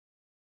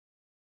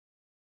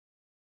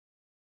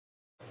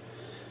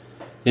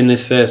In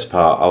this first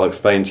part, I'll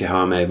explain to you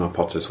how I made my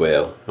potter's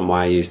wheel and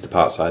why I used the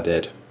parts I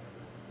did.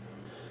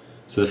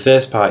 So the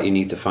first part you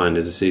need to find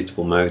is a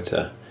suitable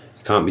motor.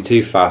 It can't be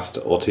too fast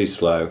or too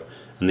slow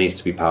and needs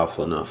to be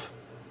powerful enough.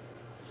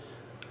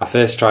 I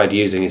first tried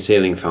using a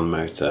ceiling fan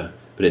motor,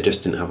 but it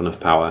just didn't have enough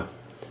power.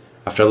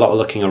 After a lot of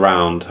looking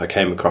around, I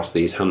came across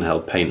these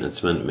handheld paint and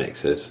cement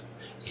mixers.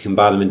 You can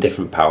buy them in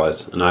different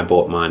powers, and I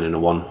bought mine in a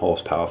 1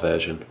 horsepower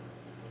version.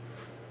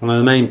 One of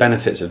the main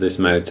benefits of this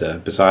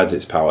motor, besides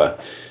its power,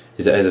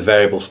 is that it has a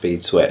variable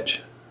speed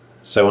switch.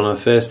 So one of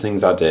the first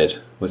things I did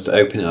was to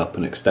open it up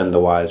and extend the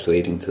wires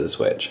leading to the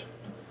switch.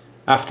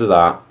 After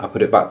that, I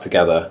put it back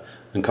together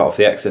and cut off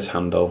the excess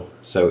handle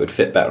so it would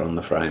fit better on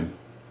the frame.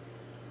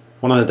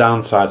 One of the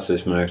downsides to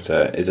this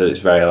motor is that it's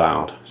very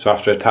loud, so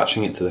after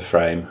attaching it to the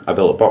frame, I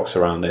built a box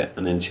around it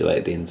and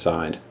insulated the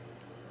inside.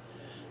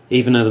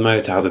 Even though the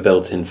motor has a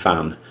built-in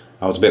fan,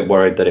 I was a bit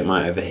worried that it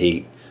might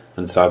overheat,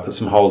 and so I put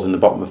some holes in the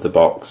bottom of the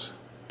box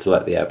to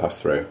let the air pass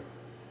through.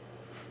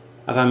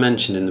 As I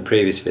mentioned in the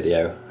previous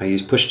video, I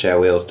used pushchair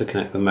wheels to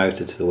connect the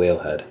motor to the wheel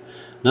head.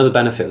 Another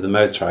benefit of the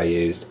motor I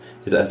used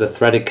is that it has a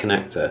threaded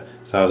connector,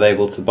 so I was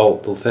able to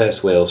bolt the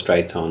first wheel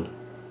straight on.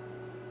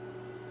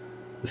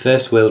 The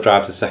first wheel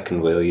drives the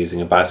second wheel using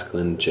a bicycle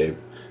inner tube,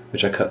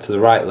 which I cut to the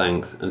right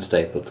length and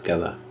stapled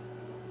together.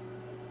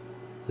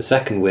 The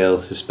second wheel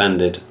is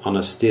suspended on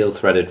a steel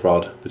threaded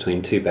rod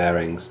between 2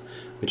 bearings,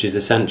 which is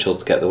essential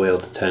to get the wheel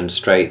to turn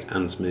straight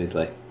and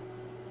smoothly.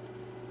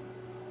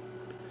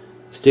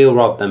 The steel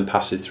rod then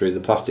passes through the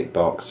plastic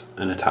box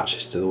and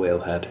attaches to the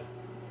wheel head.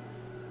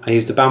 I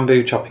used a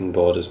bamboo chopping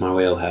board as my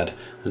wheel head,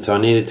 and so I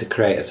needed to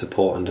create a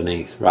support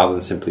underneath rather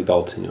than simply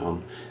bolting it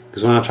on,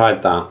 because when I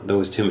tried that there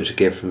was too much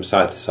give from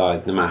side to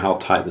side no matter how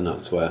tight the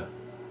nuts were.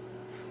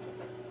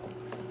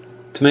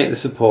 To make the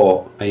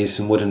support I used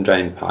some wooden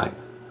drain pipe.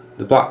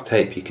 The black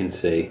tape you can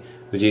see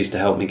was used to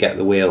help me get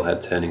the wheel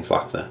head turning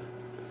flatter.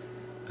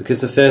 Because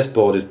the first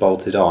board is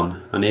bolted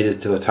on, I needed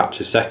to attach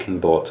a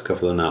second board to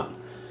cover the nut.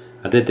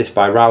 I did this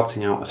by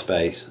routing out a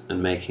space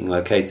and making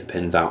locator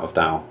pins out of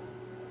dowel.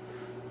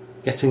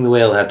 Getting the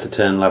wheel head to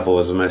turn level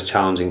was the most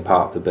challenging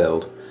part of the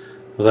build.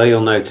 Although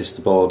you'll notice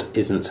the board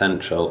isn't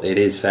central, it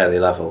is fairly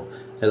level,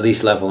 at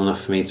least level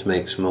enough for me to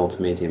make small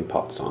to medium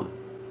pots on.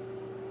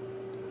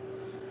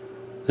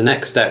 The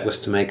next step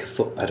was to make a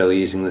foot pedal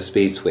using the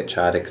speed switch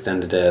I had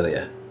extended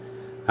earlier.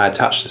 I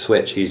attached the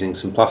switch using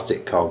some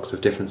plastic cogs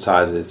of different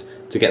sizes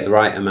to get the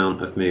right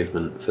amount of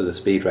movement for the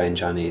speed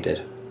range I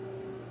needed.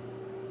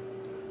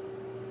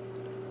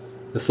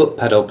 The foot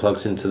pedal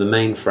plugs into the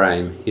main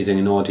frame using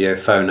an audio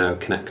phono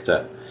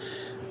connector,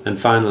 and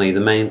finally the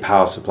main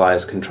power supply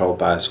is controlled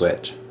by a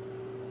switch.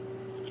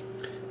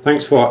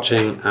 Thanks for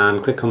watching,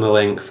 and click on the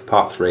link for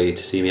part 3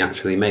 to see me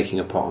actually making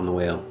a pot on the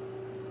wheel.